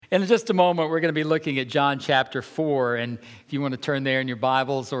In just a moment, we're going to be looking at John chapter 4, and if you want to turn there in your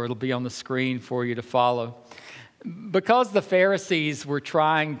Bibles, or it'll be on the screen for you to follow. Because the Pharisees were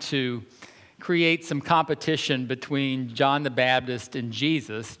trying to create some competition between John the Baptist and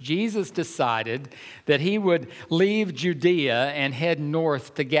Jesus, Jesus decided that he would leave Judea and head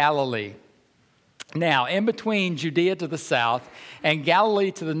north to Galilee. Now, in between Judea to the south and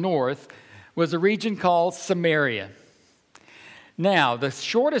Galilee to the north was a region called Samaria. Now, the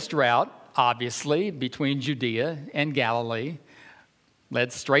shortest route, obviously, between Judea and Galilee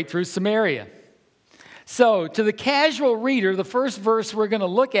led straight through Samaria. So, to the casual reader, the first verse we're going to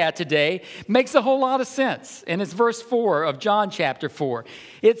look at today makes a whole lot of sense. And it's verse 4 of John chapter 4.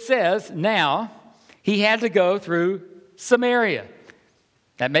 It says, now he had to go through Samaria.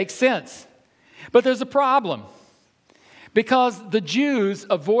 That makes sense. But there's a problem. Because the Jews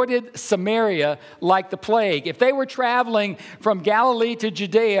avoided Samaria like the plague. If they were traveling from Galilee to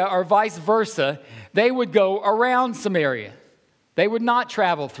Judea or vice versa, they would go around Samaria. They would not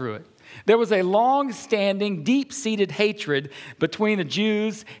travel through it. There was a long-standing, deep-seated hatred between the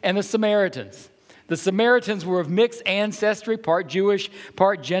Jews and the Samaritans. The Samaritans were of mixed ancestry, part Jewish,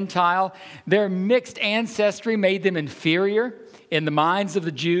 part Gentile. Their mixed ancestry made them inferior in the minds of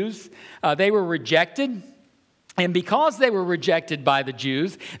the Jews. They were rejected. And because they were rejected by the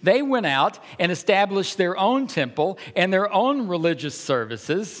Jews, they went out and established their own temple and their own religious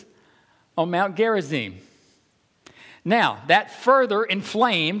services on Mount Gerizim. Now, that further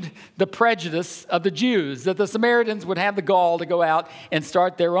inflamed the prejudice of the Jews, that the Samaritans would have the gall to go out and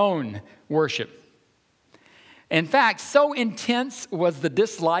start their own worship. In fact, so intense was the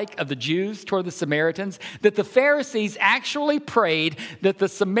dislike of the Jews toward the Samaritans that the Pharisees actually prayed that the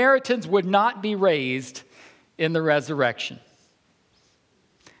Samaritans would not be raised in the resurrection.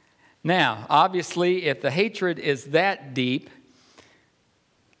 Now, obviously, if the hatred is that deep,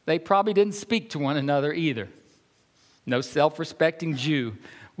 they probably didn't speak to one another either. No self-respecting Jew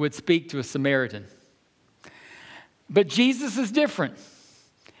would speak to a Samaritan. But Jesus is different.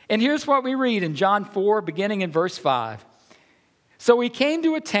 And here's what we read in John 4, beginning in verse 5. So he came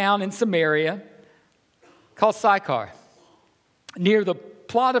to a town in Samaria called Sychar, near the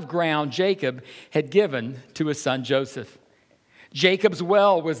plot of ground Jacob had given to his son Joseph. Jacob's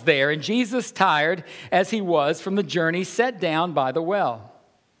well was there, and Jesus, tired as he was from the journey, sat down by the well.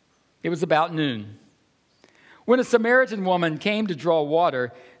 It was about noon. When a Samaritan woman came to draw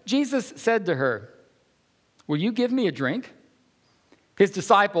water, Jesus said to her, "Will you give me a drink?" His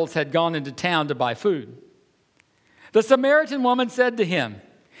disciples had gone into town to buy food. The Samaritan woman said to him,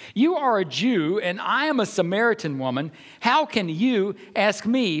 "You are a Jew, and I am a Samaritan woman. How can you ask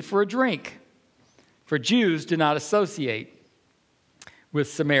me for a drink?" For Jews do not associate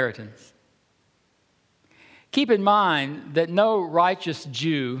with Samaritans. Keep in mind that no righteous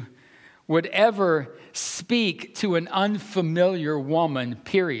Jew would ever speak to an unfamiliar woman,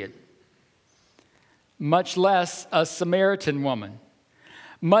 period. Much less a Samaritan woman.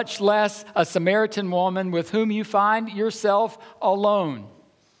 Much less a Samaritan woman with whom you find yourself alone.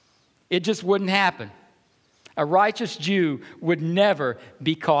 It just wouldn't happen. A righteous Jew would never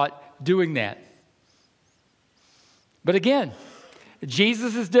be caught doing that. But again,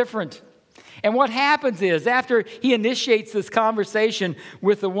 Jesus is different. And what happens is, after he initiates this conversation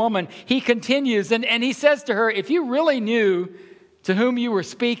with the woman, he continues and he says to her, "If you really knew to whom you were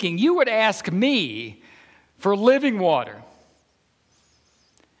speaking, you would ask me for living water."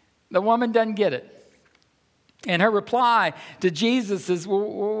 The woman doesn't get it. And her reply to Jesus is,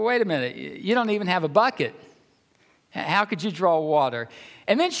 well, wait a minute, you don't even have a bucket. How could you draw water?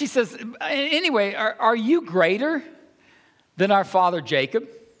 And then she says, anyway, are you greater than our father Jacob?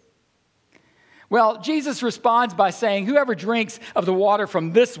 Well, Jesus responds by saying, whoever drinks of the water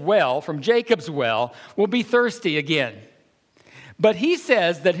from this well, from Jacob's well, will be thirsty again. But he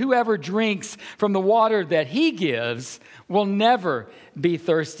says that whoever drinks from the water that he gives will never be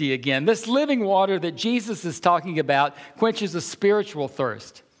thirsty again. This living water that Jesus is talking about quenches a spiritual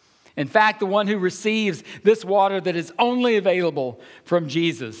thirst. In fact, the one who receives this water that is only available from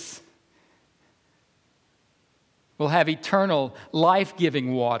Jesus will have eternal,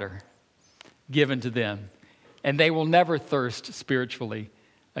 life-giving water given to them, and they will never thirst spiritually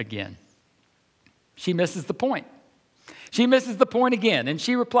again. She misses the point. She misses the point again, and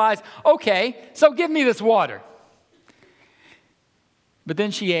she replies, "Okay, so give me this water." But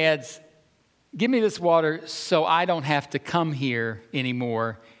then she adds, "Give me this water so I don't have to come here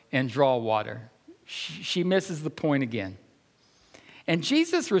anymore and draw water." She misses the point again. And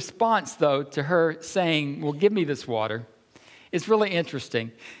Jesus' response, though, to her saying, "Well, give me this water," is really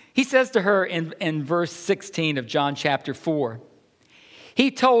interesting. He says to her in verse 16 of John chapter 4,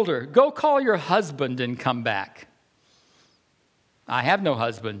 He told her, "Go call your husband and come back." "I have no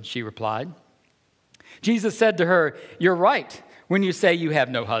husband," she replied. Jesus said to her, "You're right when you say you have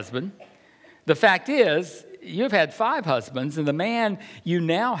no husband. The fact is, you've had 5 husbands, and the man you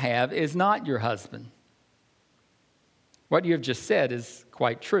now have is not your husband. What you have just said is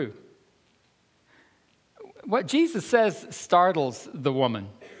quite true." What Jesus says startles the woman.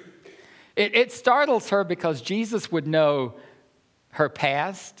 It startles her because Jesus would know her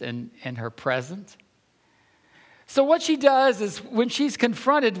past and her present. So what she does is when she's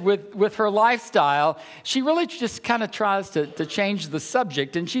confronted with her lifestyle, she really just kind of tries to change the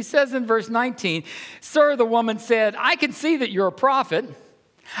subject. And she says in verse 19, "Sir," the woman said, "I can see that you're a prophet.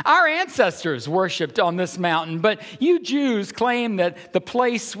 Our ancestors worshipped on this mountain, but you Jews claim that the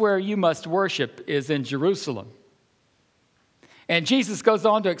place where you must worship is in Jerusalem." And Jesus goes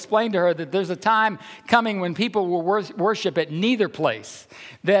on to explain to her that there's a time coming when people will worship at neither place,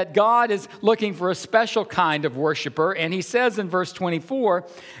 that God is looking for a special kind of worshiper. And he says in verse 24,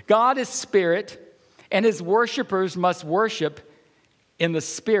 "God is spirit, and his worshipers must worship in the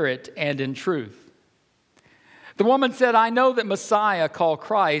spirit and in truth." The woman said, "I know that Messiah, called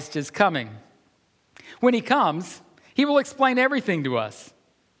Christ, is coming. When he comes, he will explain everything to us."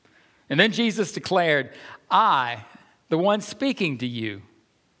 And then Jesus declared, "I, the one speaking to you,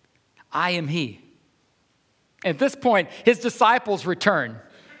 I am he." At this point, his disciples return.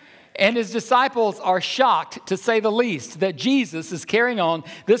 And his disciples are shocked, to say the least, that Jesus is carrying on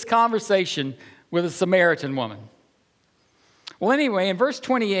this conversation with a Samaritan woman. Well, anyway, in verse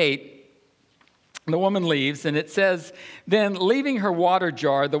 28, the woman leaves, and it says, "Then leaving her water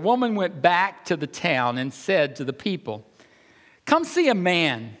jar, the woman went back to the town and said to the people, 'Come see a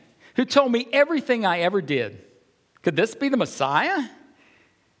man who told me everything I ever did. Could this be the Messiah?'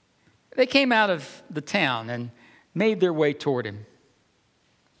 They came out of the town and made their way toward him."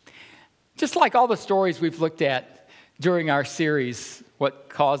 Just like all the stories we've looked at during our series, What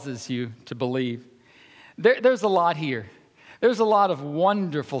Causes You to Believe, there's a lot here. There's a lot of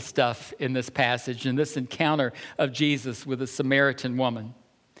wonderful stuff in this passage, in this encounter of Jesus with a Samaritan woman.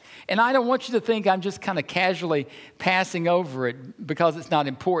 And I don't want you to think I'm just kind of casually passing over it because it's not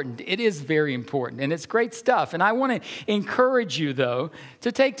important. It is very important, and it's great stuff. And I want to encourage you, though,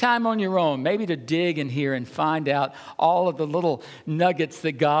 to take time on your own, maybe to dig in here and find out all of the little nuggets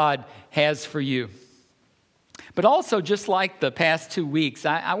that God has for you. But also, just like the past 2 weeks,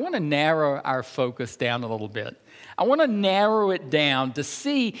 I want to narrow our focus down a little bit. I want to narrow it down to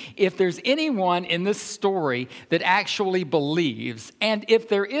see if there's anyone in this story that actually believes. And if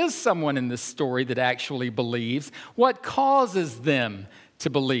there is someone in this story that actually believes, what causes them to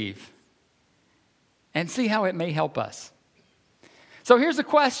believe? And see how it may help us. So here's a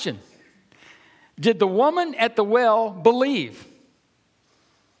question. Did the woman at the well believe?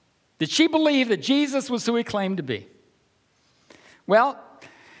 Did she believe that Jesus was who he claimed to be? Well,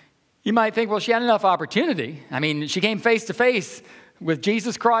 you might think, well, she had enough opportunity. I mean, she came face to face with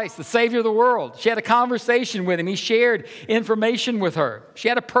Jesus Christ, the Savior of the world. She had a conversation with him. He shared information with her. She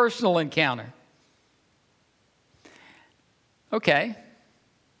had a personal encounter. Okay.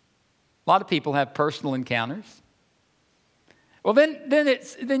 A lot of people have personal encounters. Well,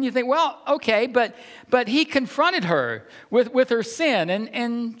 then you think, well, okay, but he confronted her with her sin,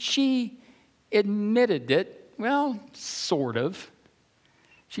 and she admitted it. Well, sort of.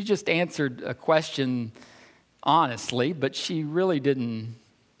 She just answered a question honestly, but she really didn't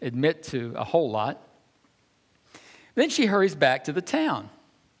admit to a whole lot. Then she hurries back to the town.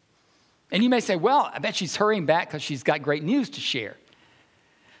 And you may say, well, I bet she's hurrying back because she's got great news to share.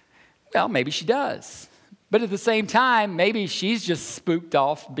 Well, maybe she does. But at the same time, maybe she's just spooked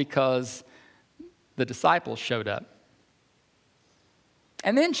off because the disciples showed up.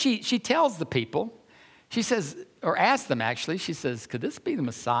 And then she tells the people, she says, or asks them actually, she says, could this be the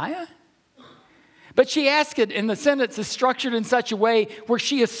Messiah? But she asks it, and the sentence is structured in such a way where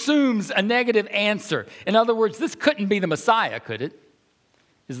she assumes a negative answer. In other words, this couldn't be the Messiah, could it?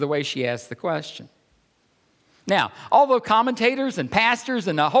 Is the way she asks the question. Now, although commentators and pastors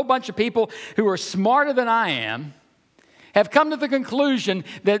and a whole bunch of people who are smarter than I am have come to the conclusion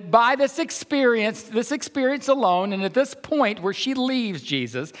that by this experience alone, and at this point where she leaves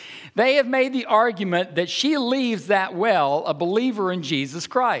Jesus, they have made the argument that she leaves that well a believer in Jesus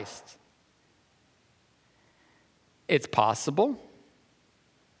Christ. It's possible.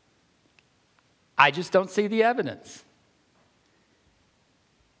 I just don't see the evidence.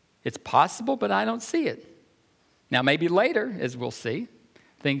 It's possible, but I don't see it. Now, maybe later, as we'll see,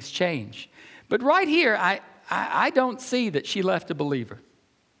 things change. But right here, I don't see that she left a believer.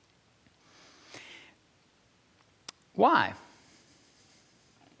 Why?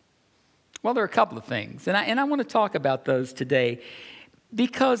 Well, there are a couple of things, and I want to talk about those today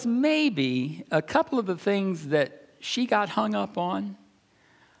because maybe a couple of the things that she got hung up on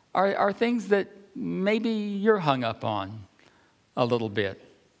are things that maybe you're hung up on a little bit.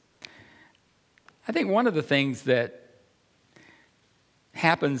 I think one of the things that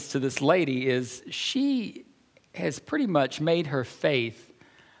happens to this lady is she has pretty much made her faith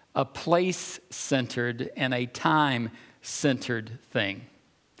a place-centered and a time-centered thing.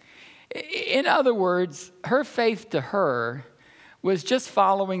 In other words, her faith to her was just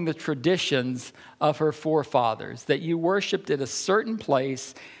following the traditions of her forefathers, that you worshiped at a certain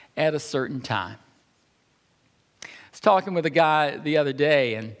place at a certain time. I was talking with a guy the other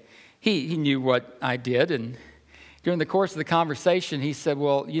day, and he knew what I did, and during the course of the conversation, he said,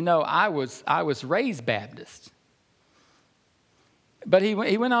 well, you know, I was raised Baptist. But he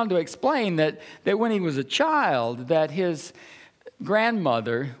went on to explain that when he was a child, that his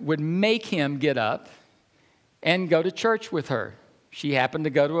grandmother would make him get up and go to church with her. She happened to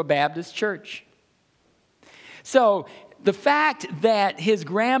go to a Baptist church. So the fact that his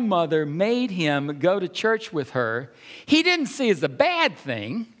grandmother made him go to church with her, he didn't see as a bad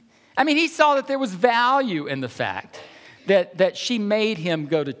thing. I mean, he saw that there was value in the fact that she made him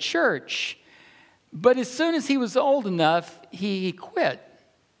go to church. But as soon as he was old enough, he quit.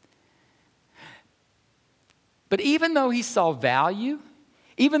 But even though he saw value,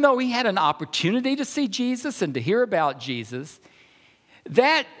 even though he had an opportunity to see Jesus and to hear about Jesus,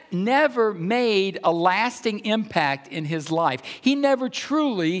 that never made a lasting impact in his life. He never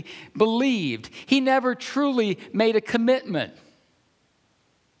truly believed. He never truly made a commitment.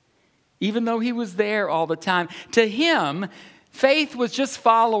 Even though he was there all the time. To him, faith was just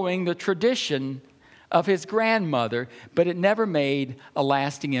following the tradition of his grandmother, but it never made a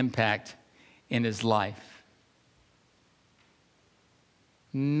lasting impact in his life.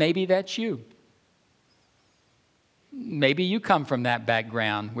 Maybe that's you. Maybe you come from that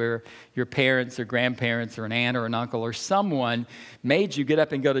background where your parents or grandparents or an aunt or an uncle or someone made you get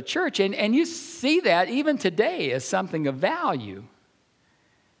up and go to church, and you see that even today as something of value.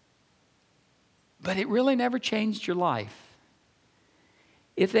 But it really never changed your life.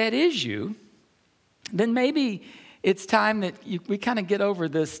 If that is you, then maybe it's time that we kind of get over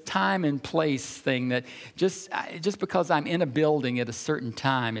this time and place thing that just because I'm in a building at a certain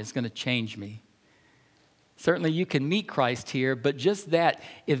time is going to change me. Certainly you can meet Christ here, but just that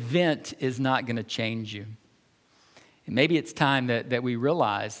event is not going to change you. And maybe it's time that we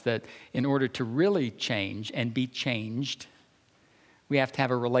realize that in order to really change and be changed, we have to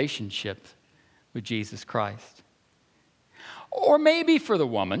have a relationship with Jesus Christ. Or maybe for the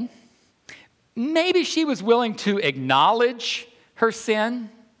woman, maybe she was willing to acknowledge her sin,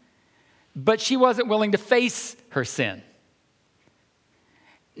 but she wasn't willing to face her sin.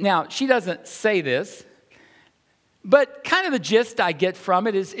 Now, she doesn't say this, but kind of the gist I get from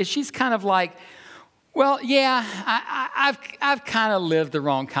it is she's kind of like, well, yeah, I've kind of lived the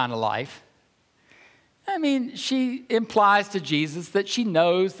wrong kind of life. I mean, she implies to Jesus that she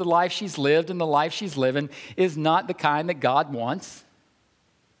knows the life she's lived and the life she's living is not the kind that God wants.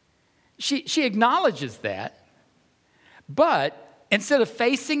 She acknowledges that, but instead of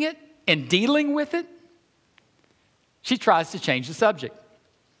facing it and dealing with it, she tries to change the subject.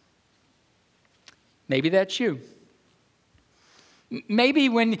 Maybe that's you. Maybe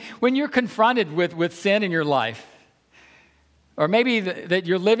when you're confronted with sin in your life, or maybe that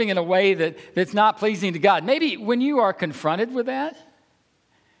you're living in a way that's not pleasing to God, maybe when you are confronted with that,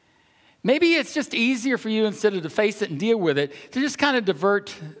 maybe it's just easier for you, instead of to face it and deal with it, to just kind of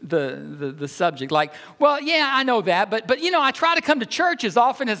divert the subject. Like, well, yeah, I know that, but you know, I try to come to church as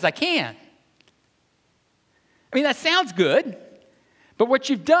often as I can. I mean, that sounds good, but what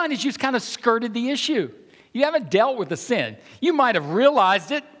you've done is you've kind of skirted the issue. You haven't dealt with the sin. You might have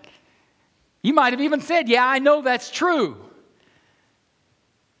realized it. You might have even said, yeah, I know that's true.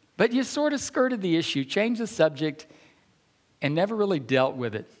 But you sort of skirted the issue, changed the subject, and never really dealt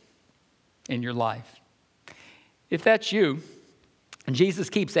with it in your life. If that's you, and Jesus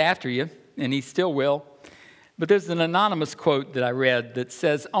keeps after you, and he still will, but there's an anonymous quote that I read that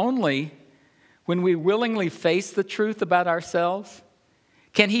says, only when we willingly face the truth about ourselves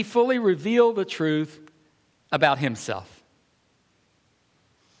can he fully reveal the truth about himself.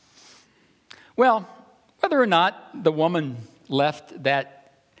 Well, whether or not the woman left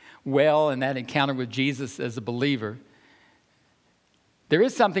that well and that encounter with Jesus as a believer, there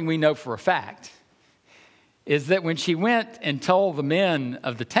is something we know for a fact, is that when she went and told the men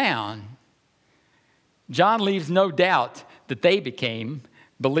of the town, John leaves no doubt that they became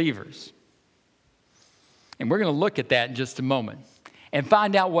believers. And we're going to look at that in just a moment. and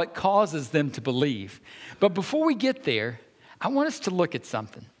find out what causes them to believe. But before we get there, I want us to look at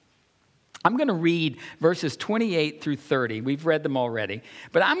something. I'm going to read verses 28 through 30. We've read them already,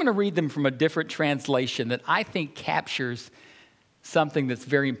 but I'm going to read them from a different translation that I think captures something that's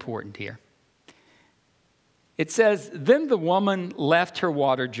very important here. It says, "Then the woman left her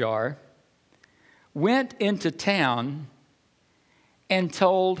water jar, went into town, and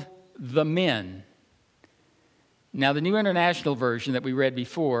told the men." Now, the New International Version that we read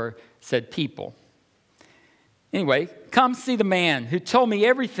before said people. Anyway, "Come see the man who told me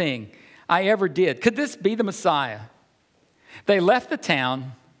everything I ever did. Could this be the Messiah?" They left the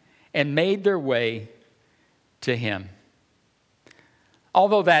town and made their way to him.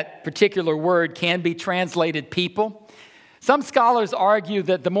 Although that particular word can be translated people, some scholars argue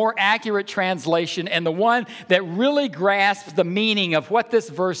that the more accurate translation and the one that really grasps the meaning of what this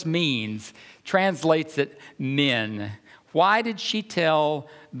verse means translates it men. Why did she tell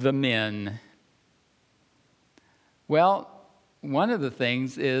the men? Well, one of the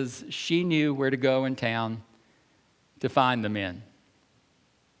things is she knew where to go in town to find the men.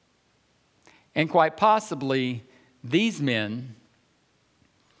 And quite possibly, these men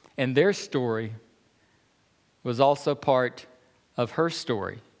and their story was also part of her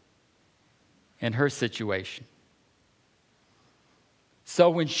story and her situation. So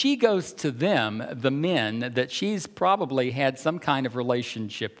when she goes to them, the men that she's probably had some kind of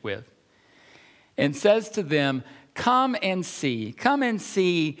relationship with, and says to them, come and see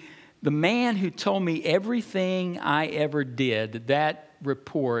the man who told me everything I ever did," that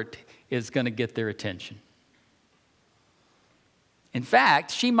report is going to get their attention. In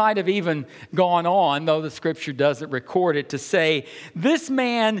fact, she might have even gone on, though the scripture doesn't record it, to say, "This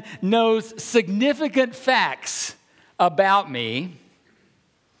man knows significant facts about me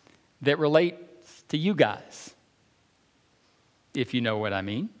that relate to you guys," if you know what I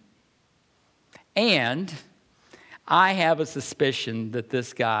mean. "And I have a suspicion that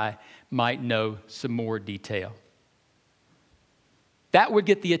this guy might know some more detail." That would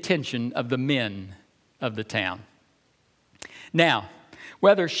get the attention of the men of the town. Now,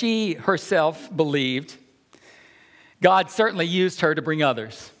 whether she herself believed, God certainly used her to bring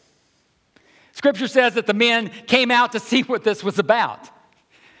others. Scripture says that the men came out to see what this was about.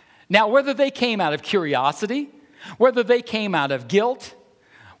 Now, whether they came out of curiosity, whether they came out of guilt,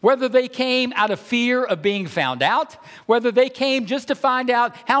 whether they came out of fear of being found out, whether they came just to find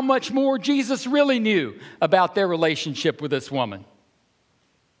out how much more Jesus really knew about their relationship with this woman,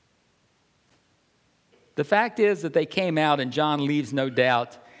 the fact is that they came out, and John leaves no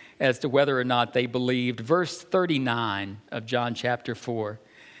doubt as to whether or not they believed. Verse 39 of John chapter 4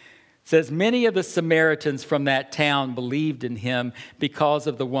 says, "Many of the Samaritans from that town believed in him because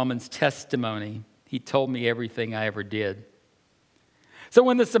of the woman's testimony. He told me everything I ever did." So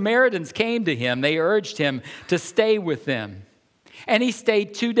when the Samaritans came to him, they urged him to stay with them. And he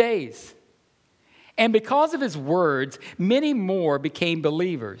stayed 2 days. And because of his words, many more became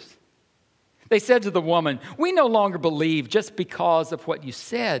believers. They said to the woman, "We no longer believe just because of what you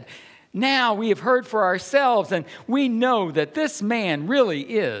said. Now we have heard for ourselves, and we know that this man really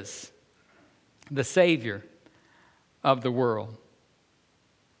is the Savior of the world."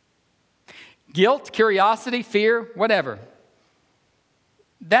 Guilt, curiosity, fear, whatever.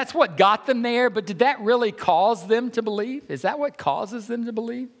 That's what got them there, but did that really cause them to believe? Is that what causes them to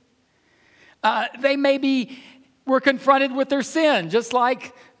believe? They maybe were confronted with their sin, just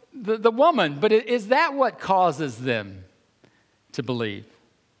like the woman, but is that what causes them to believe?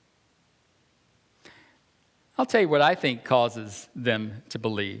 I'll tell you what I think causes them to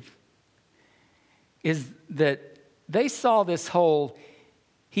believe is that they saw this whole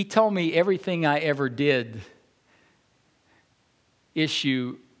 "he told me everything I ever did"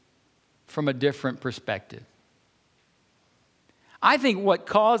 issue from a different perspective. I think what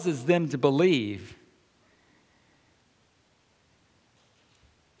causes them to believe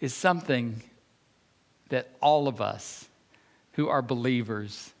is something that all of us who are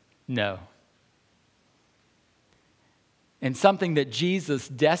believers know. And something that Jesus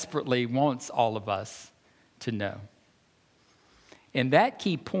desperately wants all of us to know. And that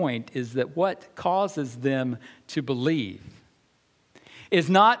key point is that what causes them to believe is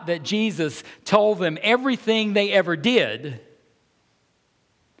not that Jesus told them everything they ever did,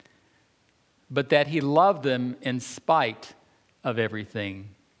 but that he loved them in spite of everything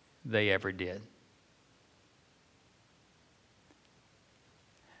they ever did.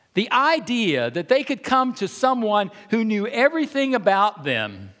 The idea that they could come to someone who knew everything about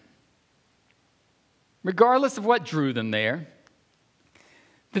them, regardless of what drew them there,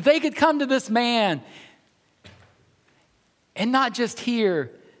 that they could come to this man and not just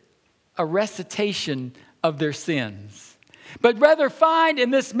hear a recitation of their sins, but rather find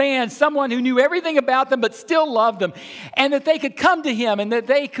in this man someone who knew everything about them but still loved them, and that they could come to him and that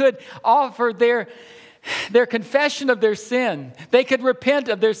they could offer their confession of their sin. They could repent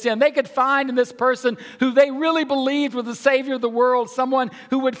of their sin. They could find in this person who they really believed was the Savior of the world, someone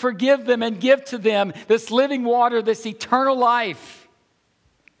who would forgive them and give to them this living water, this eternal life.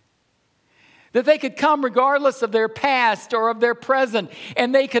 That they could come regardless of their past or of their present,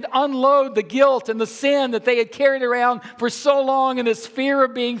 and they could unload the guilt and the sin that they had carried around for so long in this fear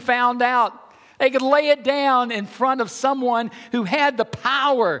of being found out. They could lay it down in front of someone who had the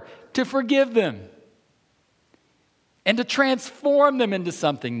power to forgive them and to transform them into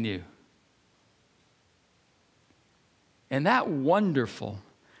something new. And that wonderful,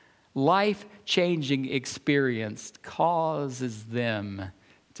 life-changing experience causes them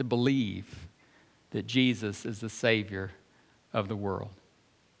to believe that Jesus is the Savior of the world.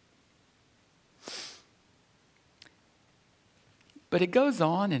 But it goes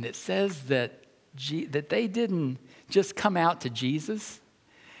on and it says that they didn't just come out to Jesus,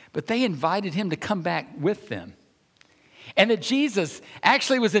 but they invited him to come back with them. And that Jesus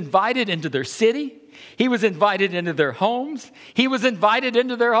actually was invited into their city. He was invited into their homes. He was invited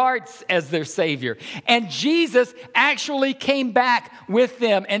into their hearts as their Savior. And Jesus actually came back with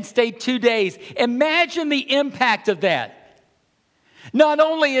them and stayed 2 days. Imagine the impact of that. Not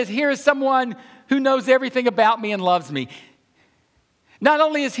only is here someone who knows everything about me and loves me. Not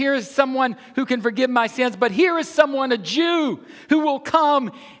only is here someone who can forgive my sins, but here is someone, a Jew, who will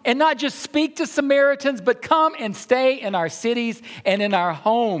come and not just speak to Samaritans, but come and stay in our cities and in our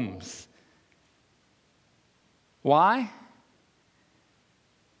homes. Why?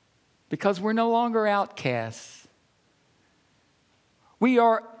 Because we're no longer outcasts. We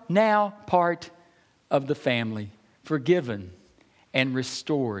are now part of the family, forgiven and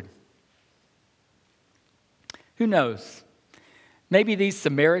restored. Who knows? Maybe these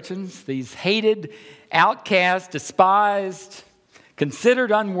Samaritans, these hated, outcast, despised,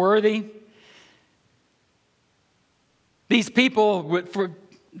 considered unworthy, these people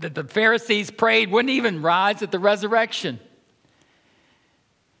that the Pharisees prayed wouldn't even rise at the resurrection.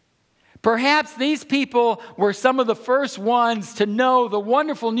 Perhaps these people were some of the first ones to know the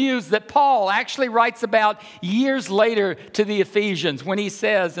wonderful news that Paul actually writes about years later to the Ephesians when he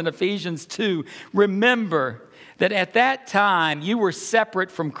says in Ephesians 2, remember that at that time you were separate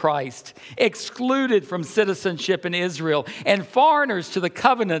from Christ, excluded from citizenship in Israel, and foreigners to the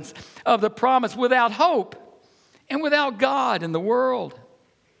covenants of the promise, without hope and without God in the world.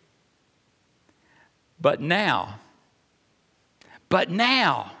 But now,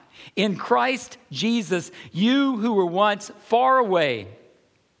 in Christ Jesus, you who were once far away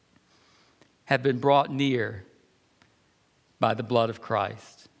have been brought near by the blood of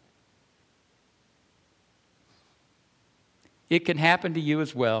Christ. It can happen to you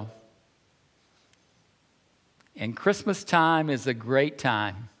as well. And Christmas time is a great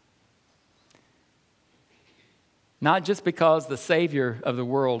time. Not just because the Savior of the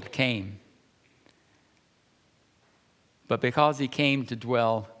world came, but because he came to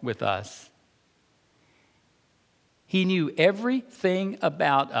dwell with us. He knew everything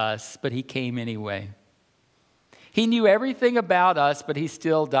about us, but he came anyway. He knew everything about us, but he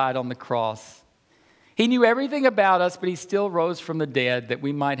still died on the cross. He knew everything about us, but he still rose from the dead that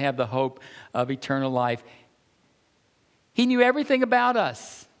we might have the hope of eternal life. He knew everything about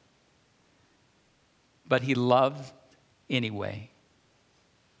us, but he loved anyway.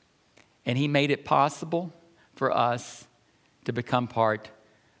 And he made it possible for us to become part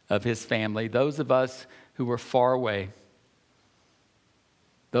of his family. Those of us who were far away,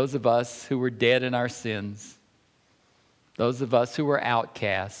 those of us who were dead in our sins, those of us who were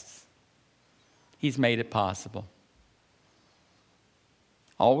outcasts, he's made it possible.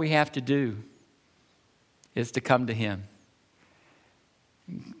 All we have to do is to come to him.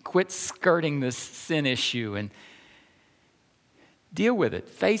 Quit skirting this sin issue and deal with it.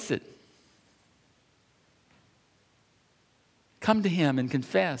 Face it. Come to him and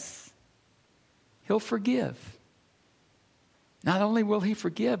confess. He'll forgive. Not only will he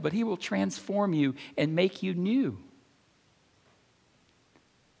forgive, but he will transform you and make you new.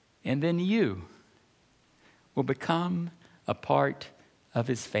 And then you will become a part of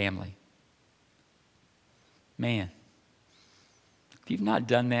his family. Man, if you've not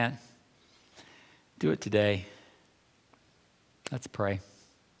done that, do it today. Let's pray.